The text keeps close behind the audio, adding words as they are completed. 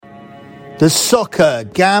The Soccer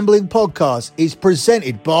Gambling Podcast is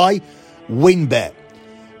presented by WynnBET.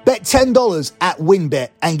 Bet $10 at WynnBET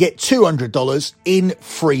and get $200 in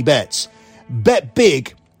free bets. Bet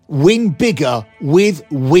big, win bigger with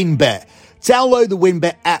WynnBET. Download the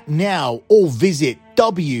WynnBET app now or visit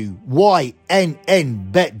wynnbet.com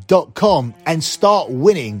and start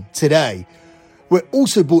winning today. We're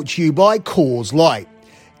also brought to you by Coors Light.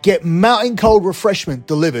 Get mountain cold refreshment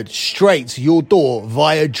delivered straight to your door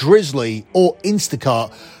via Drizzly or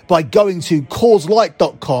Instacart by going to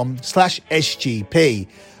CoorsLight.com/SGP.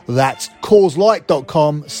 That's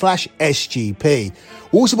CoorsLight.com/SGP.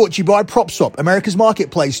 We're also brought to you by PropSwap, America's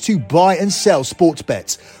marketplace to buy and sell sports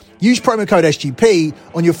bets. Use promo code SGP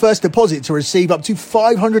on your first deposit to receive up to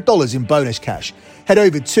 $500 in bonus cash. Head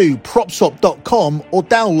over to PropSwap.com or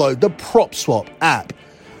download the PropSwap app.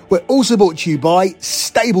 We're also brought to you by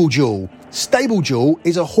StableDuel. StableDuel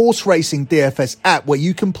is a horse racing DFS app where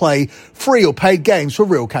you can play free or paid games for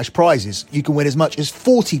real cash prizes. You can win as much as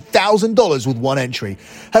 $40,000 with one entry.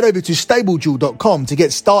 Head over to StableDuel.com to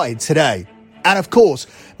get started today. And of course,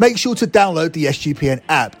 make sure to download the SGPN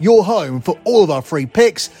app, your home for all of our free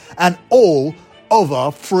picks and all of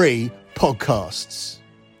our free podcasts.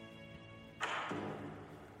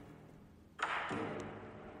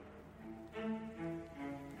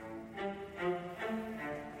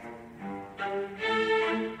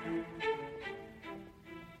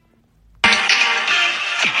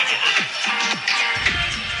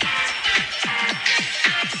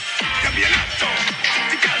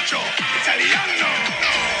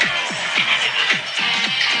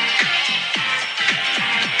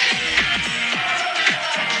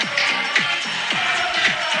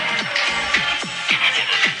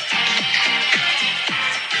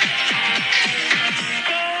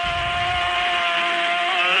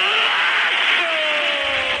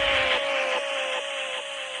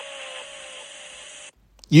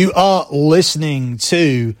 You are listening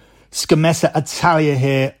to Scommessa Italia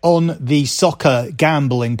here on the Soccer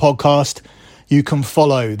Gambling Podcast. You can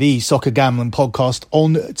follow the Soccer Gambling Podcast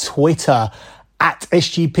on Twitter at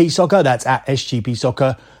SGP Soccer. That's at SGP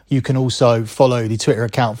Soccer. You can also follow the Twitter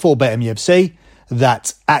account for BetMUFC.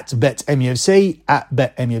 That's at BetMUFC, at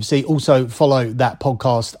BetMUFC. Also follow that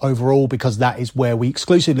podcast overall because that is where we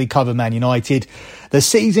exclusively cover Man United. The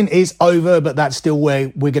season is over, but that's still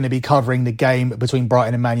where we're going to be covering the game between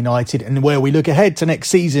Brighton and Man United and where we look ahead to next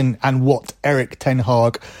season and what Erik ten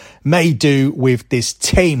Hag may do with this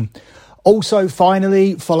team. Also,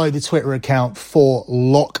 finally, follow the Twitter account for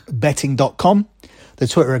lockbetting.com. The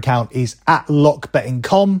Twitter account is at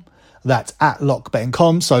lockbetting.com. That's at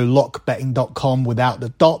lockbetting.com, so lockbetting.com without the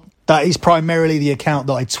dot. That is primarily the account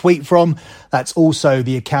that I tweet from. That's also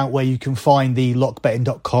the account where you can find the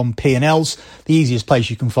lockbetting.com P&Ls. The easiest place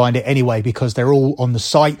you can find it anyway because they're all on the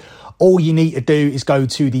site. All you need to do is go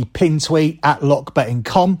to the pin tweet at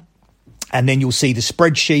lockbetting.com. And then you'll see the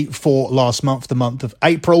spreadsheet for last month, the month of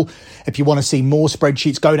April. If you want to see more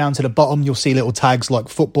spreadsheets, go down to the bottom. You'll see little tags like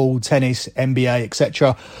football, tennis, NBA,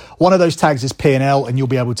 etc. One of those tags is P&L, and you'll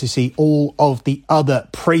be able to see all of the other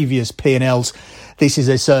previous P&Ls. This is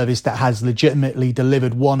a service that has legitimately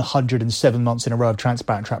delivered 107 months in a row of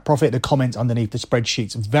transparent track profit. The comments underneath the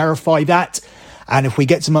spreadsheets verify that. And if we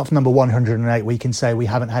get to month number 108, we can say we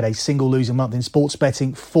haven't had a single losing month in sports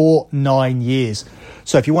betting for 9 years.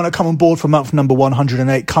 So if you want to come on board for month number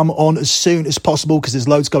 108, come on as soon as possible because there's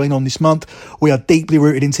loads going on this month. We are deeply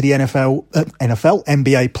rooted into the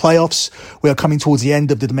NBA playoffs. We are coming towards the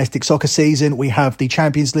end of the domestic soccer season. We have the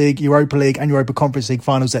Champions League, Europa League and Europa Conference League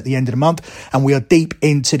finals at the end of the month. And we are deep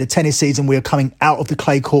into the tennis season. We are coming out of the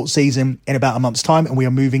clay court season in about a month's time and we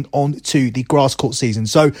are moving on to the grass court season.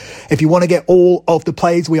 So if you want to get all of the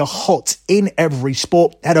plays, we are hot in every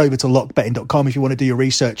sport. Head over to lockbetting.com if you want to do your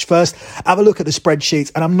research first. Have a look at the spreadsheets.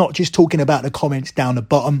 And I'm not just talking about the comments down the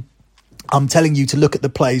bottom. I'm telling you to look at the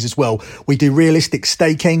plays as well. We do realistic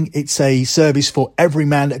staking. It's a service for every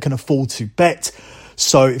man that can afford to bet.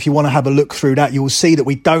 So if you want to have a look through that, you'll see that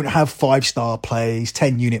we don't have 5-star plays,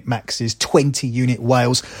 10-unit maxes, 20-unit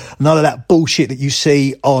whales. None of that bullshit that you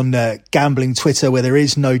see on gambling Twitter where there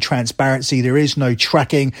is no transparency, there is no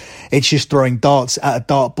tracking. It's just throwing darts at a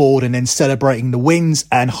dartboard and then celebrating the wins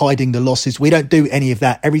and hiding the losses. We don't do any of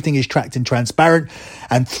that. Everything is tracked and transparent.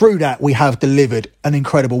 And through that, we have delivered an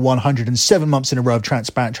incredible 107 months in a row of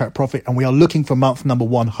transparent track profit. And we are looking for month number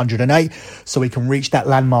 108 so we can reach that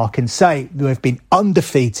landmark and say we have been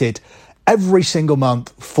undefeated every single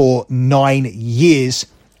month for 9 years.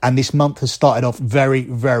 And this month has started off very,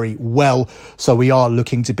 very well. So we are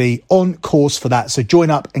looking to be on course for that. So join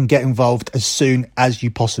up and get involved as soon as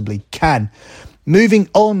you possibly can. Moving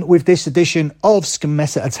on with this edition of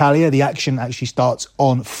Scommessa Italia, the action actually starts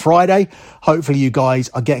on Friday. Hopefully you guys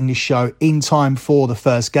are getting this show in time for the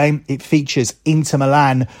first game. It features Inter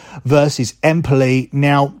Milan versus Empoli.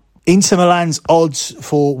 Now, Inter Milan's odds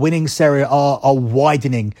for winning Serie A are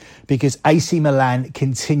widening because AC Milan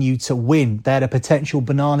continue to win. They had a potential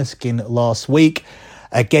banana skin last week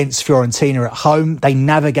against Fiorentina at home. They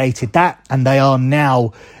navigated that and they are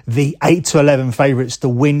now the 8-11 favourites to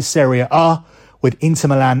win Serie A, with Inter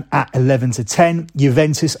Milan at 11-10.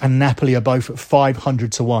 Juventus and Napoli are both at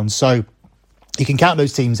 500-1. So you can count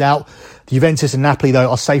those teams out. The Juventus and Napoli, though,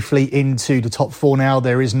 are safely into the top four now.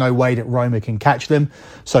 There is no way that Roma can catch them.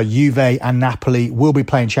 So Juve and Napoli will be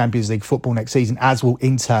playing Champions League football next season, as will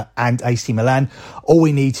Inter and AC Milan. All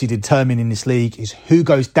we need to determine in this league is who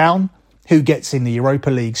goes down, who gets in the Europa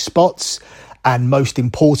League spots, and most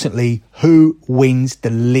importantly, who wins the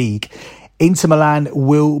league. Inter Milan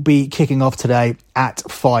will be kicking off today at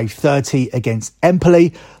 5:30 against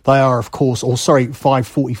Empoli. They are,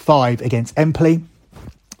 5:45 against Empoli.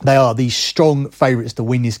 They are the strong favourites to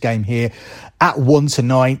win this game here at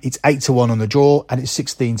 1-9. It's 8-1 on the draw and it's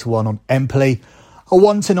 16-1 on Empoli. A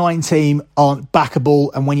 1-9 team aren't backable,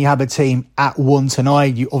 and when you have a team at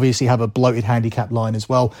 1-9, you obviously have a bloated handicap line as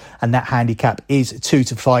well, and that handicap is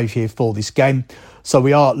 2-5 here for this game. So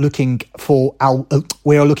we are looking for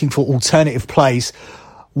alternative plays.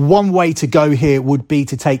 One way to go here would be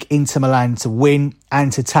to take Inter Milan to win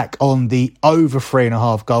and to tack on the over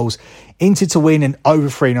 3.5 goals. Inter to win and over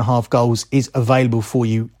 3.5 goals is available for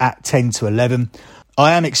you at 10-11.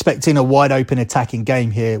 I am expecting a wide open attacking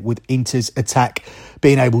game here, with Inter's attack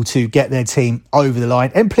being able to get their team over the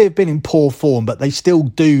line. Empoli have been in poor form, but they still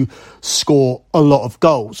do score a lot of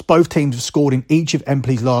goals. Both teams have scored in each of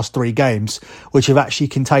Empoli's last 3 games, which have actually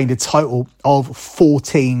contained a total of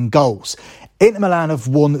 14 goals. Inter Milan have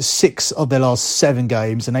won 6 of their last 7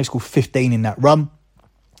 games, and they scored 15 in that run.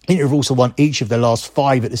 Inter have also won each of their last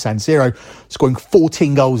 5 at the San Siro, scoring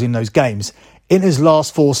 14 goals in those games. Inter's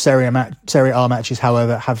last 4 Serie A matches,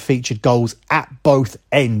 however, have featured goals at both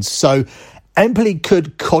ends. So Empoli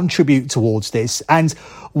could contribute towards this. And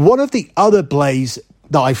one of the other plays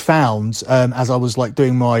that I found as I was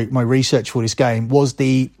doing my research for this game was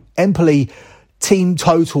the Empoli team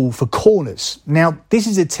total for corners. Now, this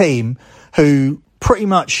is a team who pretty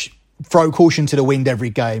much throw caution to the wind every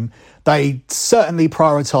game. They certainly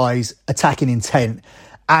prioritise attacking intent.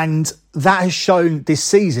 And that has shown this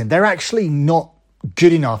season they're actually not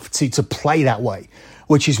good enough to play that way,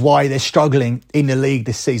 which is why they're struggling in the league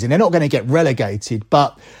this season. They're not going to get relegated,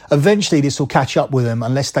 but eventually this will catch up with them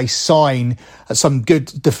unless they sign some good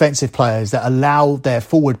defensive players that allow their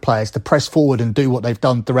forward players to press forward and do what they've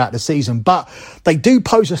done throughout the season. But they do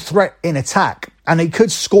pose a threat in attack, and they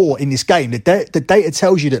could score in this game. The data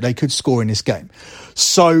tells you that they could score in this game.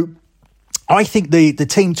 So I think the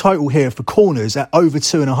team total here for corners at over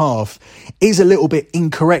 2.5 is a little bit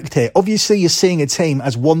incorrect here. Obviously, you're seeing a team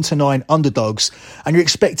as 1-9 underdogs, and you're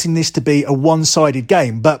expecting this to be a one-sided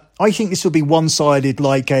game. But I think this will be one-sided,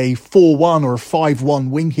 like a 4-1 or a 5-1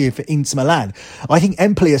 win here for Inter Milan. I think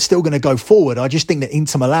Empoli are still going to go forward. I just think that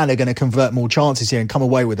Inter Milan are going to convert more chances here and come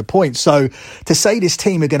away with a point. So to say this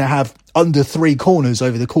team are going to have under 3 corners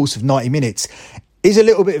over the course of 90 minutes is a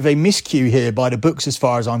little bit of a miscue here by the books as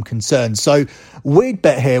far as I'm concerned. So weird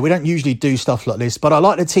bet here. We don't usually do stuff like this, but I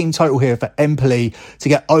like the team total here for Empoli to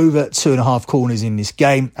get over 2.5 corners in this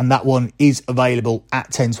game. And that one is available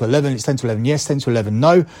at 10-11. It's 10-11 yes, 10-11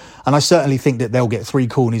 no. And I certainly think that they'll get 3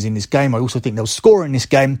 corners in this game. I also think they'll score in this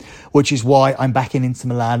game, which is why I'm backing Inter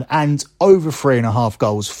Milan and over 3.5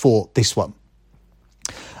 goals for this one.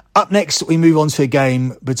 Up next, we move on to a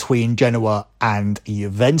game between Genoa and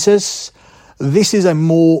Juventus. This is a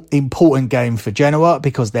more important game for Genoa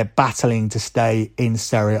because they're battling to stay in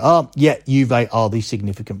Serie A, yet Juve are the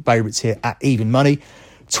significant favourites here at even money.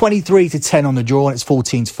 23-10 on the draw, and it's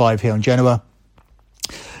 14-5 here on Genoa.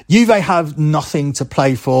 Juve have nothing to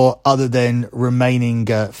play for other than remaining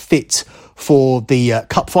fit for the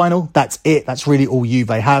cup final. That's it. That's really all Juve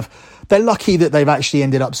have. They're lucky that they've actually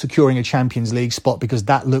ended up securing a Champions League spot because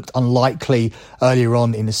that looked unlikely earlier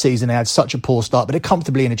on in the season. They had such a poor start, but they're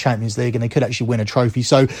comfortably in the Champions League and they could actually win a trophy.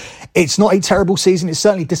 So it's not a terrible season. It's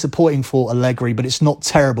certainly disappointing for Allegri, but it's not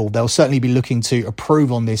terrible. They'll certainly be looking to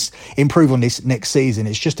improve on this next season.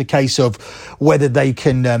 It's just a case of whether they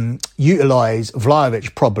can utilise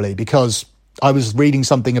Vlahovic properly, because I was reading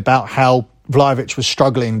something about how Vlahovic was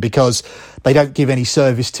struggling because they don't give any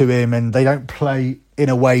service to him and they don't play in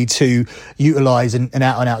a way to utilise an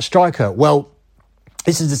out-and-out striker. Well,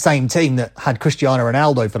 This is the same team that had Cristiano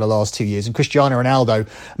Ronaldo for the last 2 years, and Cristiano Ronaldo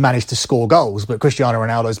managed to score goals, but Cristiano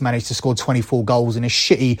Ronaldo's managed to score 24 goals in a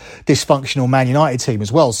shitty, dysfunctional Man United team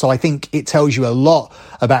as well. So I think it tells you a lot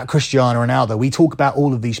about Cristiano Ronaldo. We talk about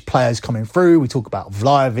all of these players coming through. We talk about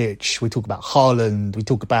Vlahovic. We talk about Haaland. We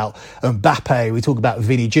talk about Mbappe. We talk about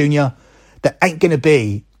Vinny Jr. There ain't going to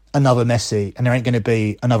be another Messi, and there ain't going to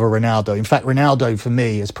be another Ronaldo. In fact, Ronaldo, for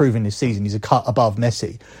me, has proven this season he's a cut above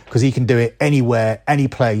Messi, because he can do it anywhere, any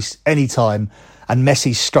place, anytime, and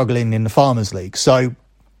Messi's struggling in the Farmers League. So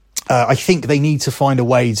I think they need to find a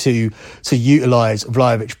way to utilise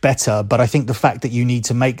Vlahovic better, but I think the fact that you need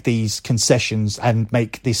to make these concessions and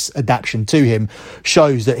make this adaptation to him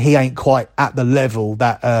shows that he ain't quite at the level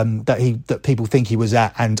that people think he was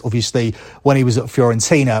at. And obviously, when he was at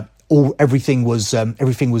Fiorentina, everything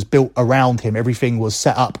was built around him. Everything was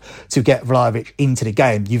set up to get Vlahovic into the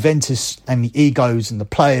game. Juventus and the egos and the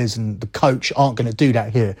players and the coach aren't going to do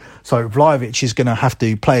that here. So Vlahovic is going to have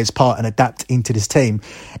to play his part and adapt into this team.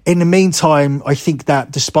 In the meantime, I think that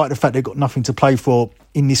despite the fact they've got nothing to play for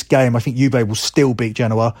in this game, I think Juve will still beat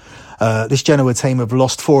Genoa. This Genoa team have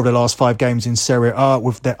lost 4 of their last 5 games in Serie A,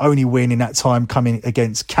 with their only win in that time coming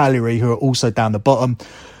against Cagliari, who are also down the bottom.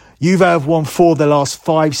 Juve have won 4 of their last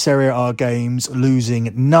 5 Serie A games,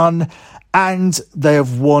 losing none. And they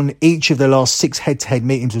have won each of their last 6 head-to-head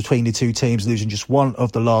meetings between the two teams, losing just 1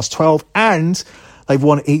 of the last 12. And they've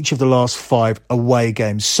won each of the last 5 away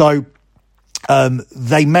games. So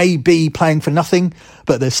they may be playing for nothing,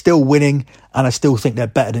 but they're still winning. And I still think they're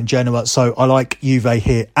better than Genoa. So I like Juve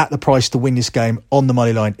here at the price to win this game on the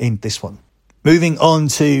money line in this one. Moving on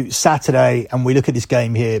to Saturday, and we look at this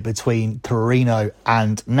game here between Torino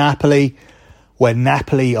and Napoli, where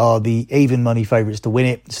Napoli are the even money favourites to win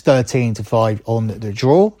it. It's 13-5 on the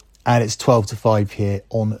draw, and it's 12-5 here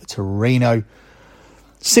on Torino.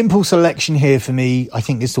 Simple selection here for me. I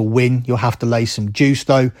think this will win. You'll have to lay some juice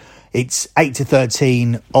though. It's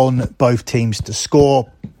 8-13 on both teams to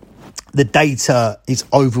score. The data is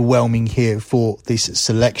overwhelming here for this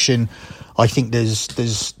selection. I think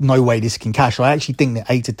there's no way this can cash. I actually think that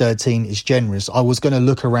 8-13 is generous. I was going to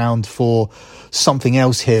look around for something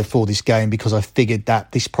else here for this game, because I figured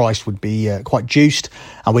that this price would be quite juiced,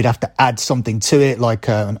 and we'd have to add something to it, like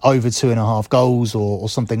an over 2.5 goals or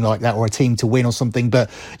something like that, or a team to win or something. But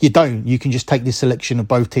you don't. You can just take this selection of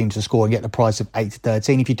both teams to score and get the price of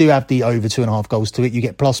 8-13. If you do have the over 2.5 goals to it, you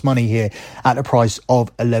get plus money here at the price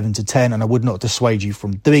of 11-10, and I would not dissuade you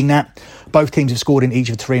from doing that. Both teams have scored in each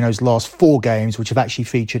of Torino's last 4 games, which have actually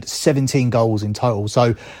featured 17 goals in total.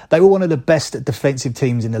 So they were one of the best defensive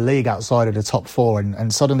teams in the league outside of the top 4,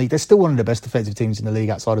 and suddenly they're still one of the best defensive teams in the league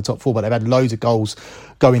outside of the top 4, but they've had loads of goals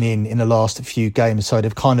going in the last few games. So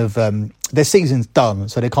they've kind of their season's done,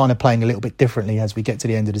 so they're kind of playing a little bit differently as we get to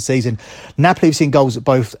the end of the season. Napoli have seen goals at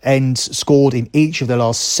both ends scored in each of their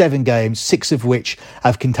last 7 games, 6 of which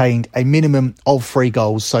have contained a minimum of 3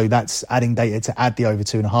 goals, so that's adding data to add the over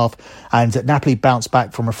 2.5. And Napoli bounced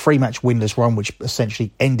back from a 3-match winless run, which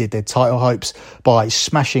essentially ended their title hopes, by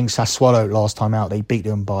smashing Sassuolo last time out. They beat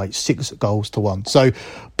them by 6-1. So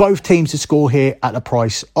both teams to score here at a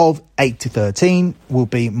price of 8-13 will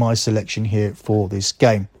be my selection here for this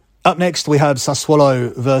game. Up next, we have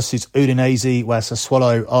Sassuolo versus Udinese, where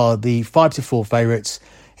Sassuolo are the 5-4 favourites.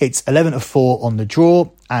 It's 11-4 on the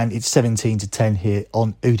draw, and it's 17-10 here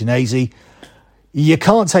on Udinese. You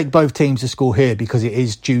can't take both teams to score here because it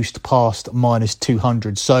is juiced past minus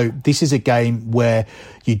 200. So this is a game where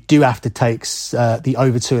you do have to take the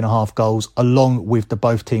over 2.5 goals along with the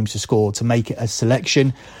both teams to score to make it a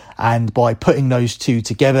selection. And by putting those two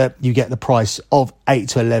together, you get the price of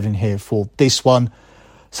 8-11 here for this one.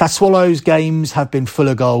 Sassuolo's games have been full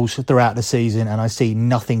of goals throughout the season, and I see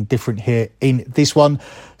nothing different here in this one.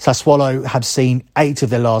 Sassuolo have seen 8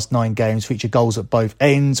 of their last 9 games feature goals at both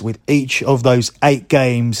ends, with each of those 8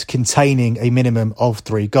 games containing a minimum of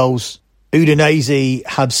 3 goals. Udinese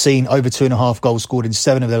have seen over 2.5 goals scored in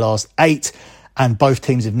 7 of their last 8, and both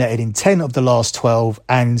teams have netted in 10 of the last 12,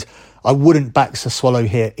 and I wouldn't back Sassuolo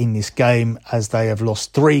here in this game, as they have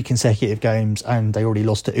lost 3 consecutive games, and they already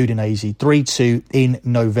lost to Udinese 3-2 in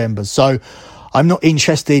November. So I'm not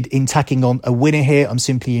interested in tacking on a winner here. I'm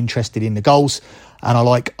simply interested in the goals, and I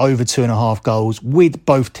like over 2.5 goals with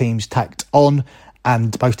both teams tacked on,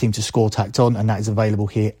 and both teams to score tacked on, and that is available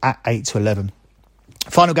here at 8-11.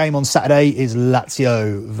 Final game on Saturday is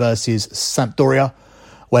Lazio versus Sampdoria,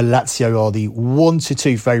 where Lazio are the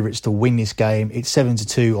 1-2 favourites to win this game. It's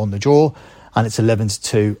 7-2 on the draw, and it's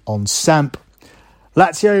 11-2 on Samp.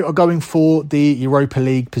 Lazio are going for the Europa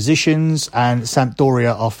League positions, and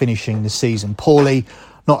Sampdoria are finishing the season poorly.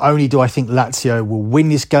 Not only do I think Lazio will win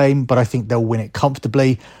this game, but I think they'll win it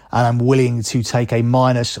comfortably. And I'm willing to take a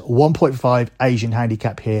minus 1.5 Asian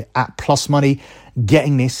handicap here at plus money,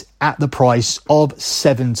 getting this at the price of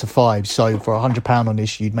 7-5. So for £100 on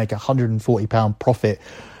this, you'd make £140 profit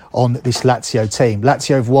on this Lazio team.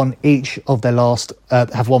 Lazio have won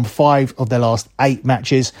have won 5 of their last 8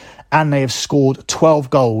 matches, and they have scored 12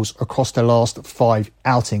 goals across their last 5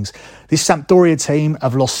 outings. This Sampdoria team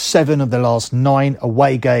have lost 7 of their last 9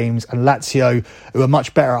 away games, and Lazio, who are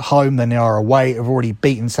much better at home than they are away, have already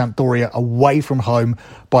beaten Sampdoria away from home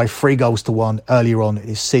by 3-1 earlier on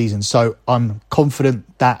this season. So I'm confident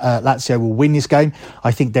that Lazio will win this game.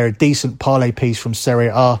 I think they're a decent parlay piece from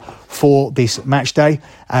Serie A for this match day,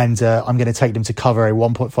 and I'm going to take them to cover a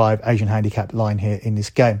 1.5 Asian handicap line here in this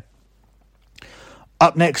game.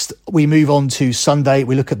 Up next, we move on to Sunday.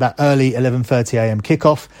 We look at that early 11:30am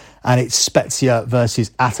kickoff, and it's Spezia versus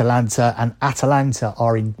Atalanta. And Atalanta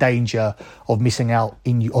are in danger of missing out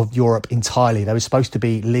of Europe entirely. They were supposed to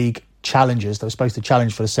be league challengers. They were supposed to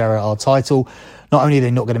challenge for the Serie A title. Not only are they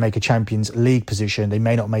not going to make a Champions League position, they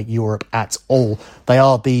may not make Europe at all. They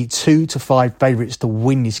are the 2-5 favourites to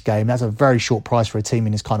win this game. That's a very short price for a team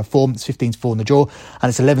in this kind of form. It's 15-4 in the draw, and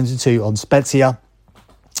it's 11-2 on Spezia.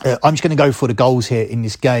 I'm just going to go for the goals here in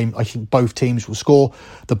this game. I think both teams will score.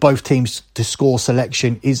 The both teams to score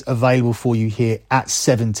selection is available for you here at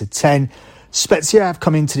 7-10. Spezia have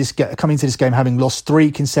come into this game having lost 3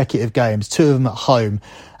 consecutive games, 2 of them at home,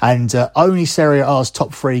 and only Serie A's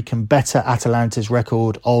top 3 can better Atalanta's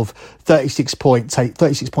record of 36 points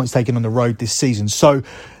taken on the road this season. So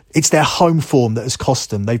it's their home form that has cost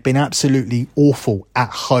them. They've been absolutely awful at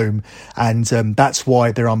home, and that's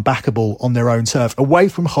why they're unbackable on their own turf. Away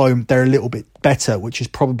from home, they're a little bit better, which is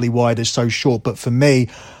probably why they're so short. But for me,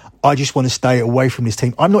 I just want to stay away from this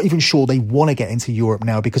team. I'm not even sure they want to get into Europe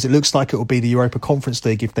now, because it looks like it will be the Europa Conference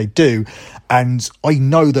League if they do. And I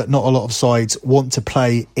know that not a lot of sides want to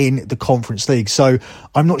play in the Conference League. So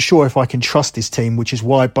I'm not sure if I can trust this team, which is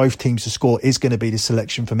why both teams to score is going to be the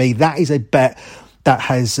selection for me. That is a bet that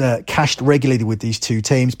has cashed regularly with these two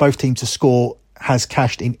teams. Both teams to score has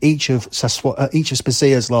cashed in each of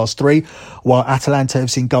Spezia's last 3, while Atalanta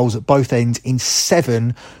have seen goals at both ends in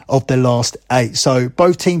 7 of their last 8. So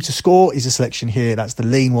both teams to score is a selection here. That's the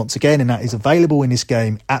lean once again, and that is available in this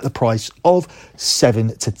game at the price of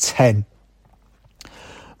 7-10.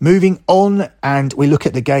 Moving on, and we look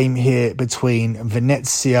at the game here between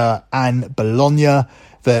Venezia and Bologna.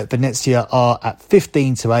 Venezia are at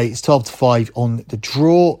 15-8. It's 12-5 on the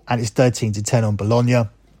draw, and it's 13-10 on Bologna.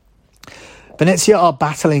 Venezia are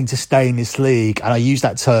battling to stay in this league, and I use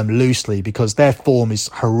that term loosely because their form is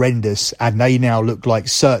horrendous, and they now look like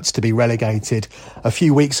certs to be relegated. A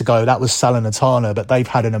few weeks ago, that was Salernitana, but they've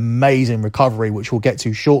had an amazing recovery, which we'll get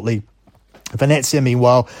to shortly. Venezia,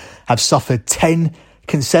 meanwhile, have suffered 10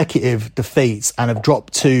 consecutive defeats and have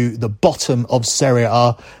dropped to the bottom of Serie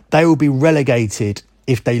A. They will be relegated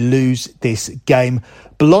if they lose this game.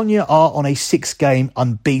 Bologna are on a 6-game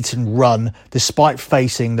unbeaten run, despite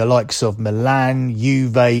facing the likes of Milan,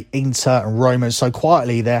 Juve, Inter and Roma. So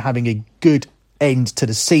quietly, they're having a good end to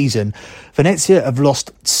the season. Venezia have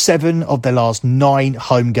lost 7 of their last 9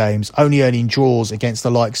 home games, only earning draws against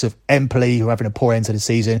the likes of Empoli, who are having a poor end to the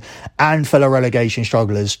season, and fellow relegation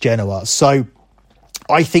strugglers Genoa. So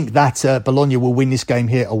I think that Bologna will win this game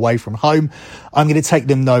here away from home. I'm going to take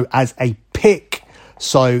them, though, as a pick.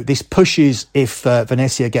 So this pushes if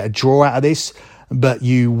Venezia get a draw out of this, but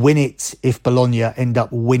you win it if Bologna end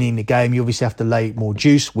up winning the game. You obviously have to lay more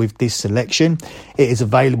juice with this selection. It is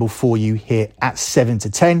available for you here at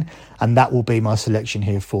 7-10, and that will be my selection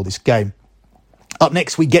here for this game. Up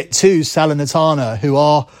next, we get to Salernitana, who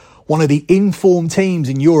are one of the informed teams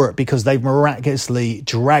in Europe because they've miraculously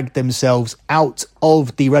dragged themselves out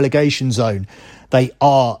of the relegation zone. They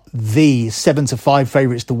are the 7-5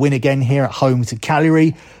 favourites to win again here at home to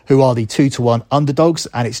Cagliari, who are the 2-1 underdogs,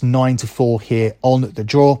 and it's 9-4 here on the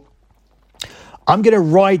draw. I'm going to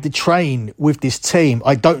ride the train with this team.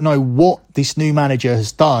 I don't know what this new manager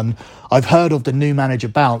has done. I've heard of the new manager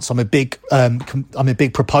bounce. I'm a big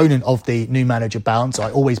proponent of the new manager bounce.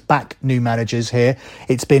 I always back new managers here.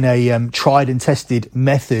 It's been a tried and tested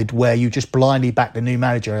method where you just blindly back the new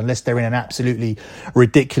manager unless they're in an absolutely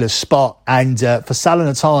ridiculous spot. And for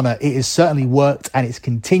Salernitana, it has certainly worked, and it's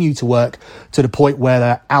continued to work to the point where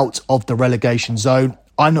they're out of the relegation zone.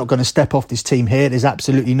 I'm not going to step off this team here. There's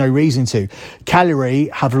absolutely no reason to. Cagliari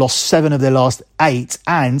have lost 7 of their last 8,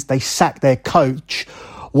 and they sacked their coach,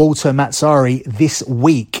 Walter Mazzarri, this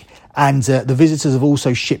week. And the visitors have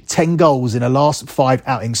also shipped 10 goals in the last 5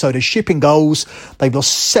 outings. So they're shipping goals. They've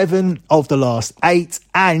lost 7 of the last 8.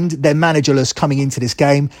 And they're managerless coming into this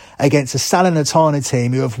game against a Salernitana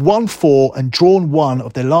team who have won 4 and drawn 1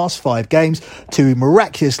 of their last 5 games to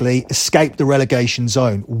miraculously escape the relegation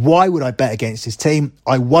zone. Why would I bet against this team?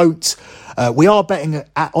 I won't. We are betting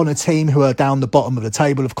on a team who are down the bottom of the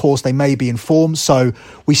table. Of course, they may be in form, so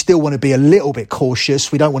we still want to be a little bit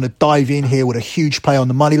cautious. We don't want to dive in here with a huge play on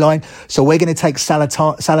the money line. So we're going to take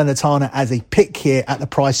Salernitana as a pick here at the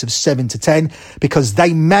price of 7 to 10 because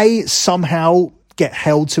they may somehow get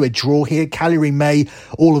held to a draw here. Cagliari may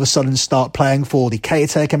all of a sudden start playing for the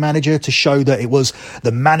caretaker manager to show that it was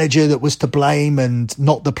the manager that was to blame and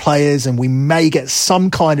not the players, and we may get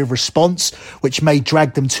some kind of response which may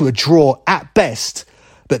drag them to a draw at best.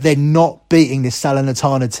 But they're not beating this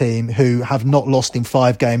Salernitana team who have not lost in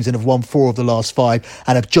 5 games and have won 4 of the last 5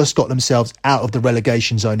 and have just got themselves out of the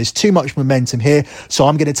relegation zone. There's too much momentum here, so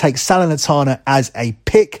I'm going to take Salernitana as a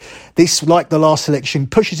pick. This, like the last selection,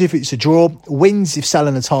 pushes if it's a draw, wins if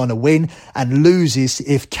Salernitana win, and loses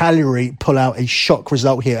if Cagliari pull out a shock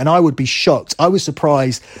result here. And I would be shocked. I was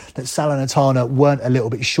surprised that Salernitana weren't a little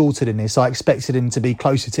bit shorter than this. I expected them to be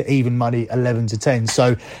closer to even money, 11 to 10.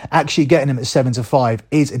 So actually getting them at 7 to 5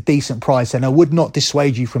 is a decent price, and I would not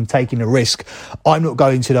dissuade you from taking a risk. I'm not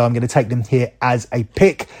going to, though. I'm going to take them here as a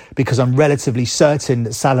pick because I'm relatively certain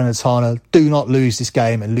that Salernitana do not lose this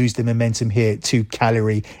game and lose the momentum here to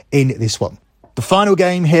Cagliari in this one. The final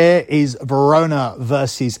game here is Verona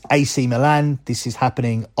versus AC Milan. This is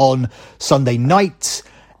happening on Sunday night.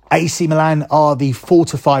 AC Milan are the 4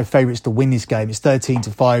 to 5 favourites to win this game. It's 13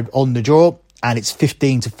 to 5 on the draw, and it's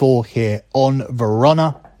 15 to 4 here on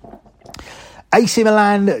Verona. AC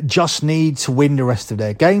Milan just need to win the rest of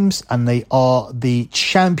their games, and they are the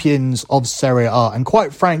champions of Serie A. And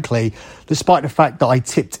quite frankly, despite the fact that I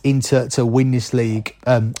tipped into to win this league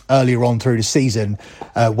earlier on through the season,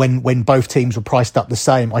 when both teams were priced up the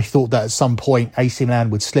same, I thought that at some point AC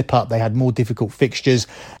Milan would slip up. They had more difficult fixtures,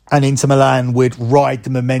 and Inter Milan would ride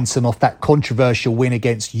the momentum off that controversial win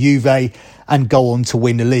against Juve and go on to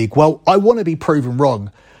win the league. Well, I want to be proven wrong,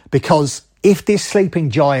 because if this sleeping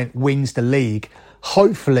giant wins the league,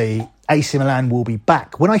 hopefully AC Milan will be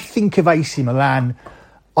back. When I think of AC Milan,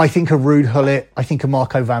 I think of Ruud Gullit, I think of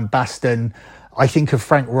Marco van Basten, I think of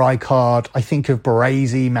Frank Rijkaard, I think of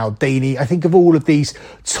Baresi, Maldini, I think of all of these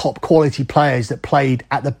top quality players that played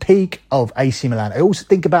at the peak of AC Milan. I also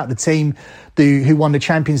think about the team who won the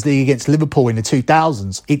Champions League against Liverpool in the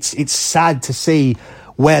 2000s. It's sad to see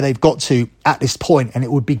where they've got to at this point, and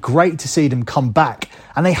it would be great to see them come back.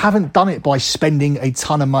 And they haven't done it by spending a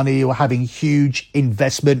ton of money or having huge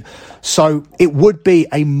investment. So it would be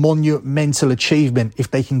a monumental achievement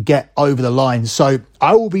if they can get over the line. So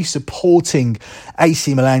I will be supporting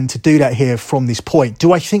AC Milan to do that here from this point.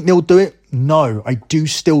 Do I think they'll do it? No, I do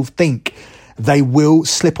still think they will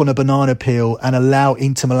slip on a banana peel and allow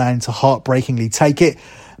Inter Milan to heartbreakingly take it.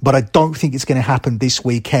 But I don't think it's going to happen this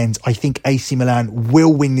weekend. I think AC Milan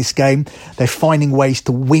will win this game. They're finding ways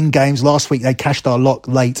to win games. Last week, they cashed our lot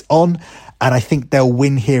late on, and I think they'll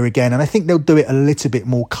win here again. And I think they'll do it a little bit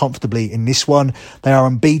more comfortably in this one. They are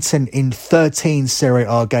unbeaten in 13 Serie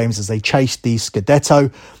A games as they chase the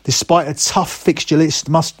Scudetto. Despite a tough fixture list,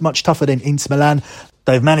 much tougher than Inter Milan,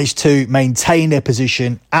 they've managed to maintain their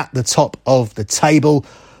position at the top of the table.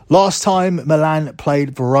 Last time Milan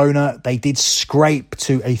played Verona, they did scrape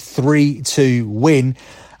to a 3-2 win.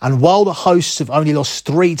 And while the hosts have only lost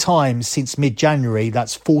 3 times since mid-January,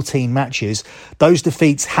 that's 14 matches, those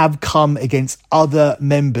defeats have come against other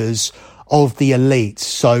members of the elite.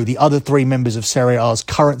 So the other 3 members of Serie A's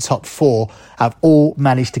current top 4 have all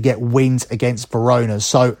managed to get wins against Verona.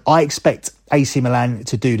 So I expect AC Milan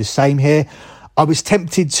to do the same here. I was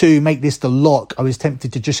tempted to make this the lock. I was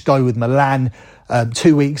tempted to just go with Milan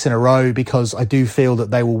 2 weeks in a row because I do feel that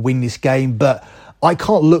they will win this game. But I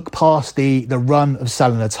can't look past the run of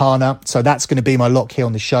Salernitana. So that's going to be my lock here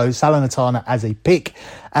on the show. Salernitana as a pick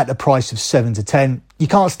at the price of 7 to 10. You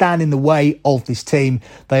can't stand in the way of this team.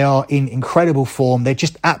 They are in incredible form. They're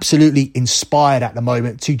just absolutely inspired at the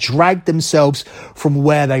moment. To drag themselves from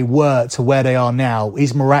where they were to where they are now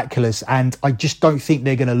is miraculous. And I just don't think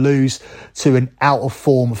they're going to lose to an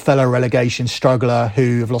out-of-form fellow relegation struggler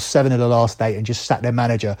who have lost 7 of the last 8 and just sacked their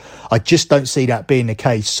manager. I just don't see that being the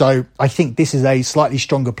case. So I think this is a slightly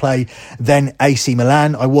stronger play than AC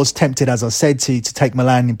Milan. I was tempted, as I said, to take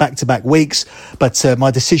Milan in back-to-back weeks, but my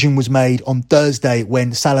decision was made on Thursday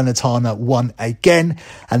when Salernitana won again,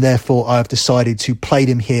 and therefore I have decided to play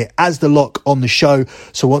him here as the lock on the show.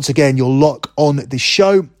 So once again, your lock on the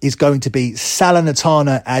show is going to be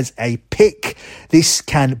Salernitana as a pick. This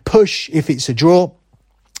can push if it's a draw,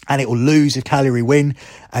 and it will lose if Cagliari win,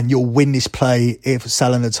 and you'll win this play if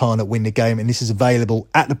Salernitana win the game. And this is available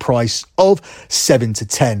at the price of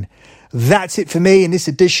 7-10. That's it for me in this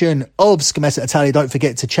edition of Scommessa Italia. Don't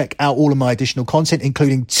forget to check out all of my additional content,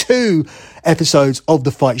 including 2 episodes of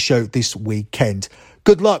The Fight Show this weekend.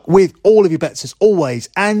 Good luck with all of your bets as always,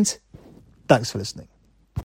 and thanks for listening.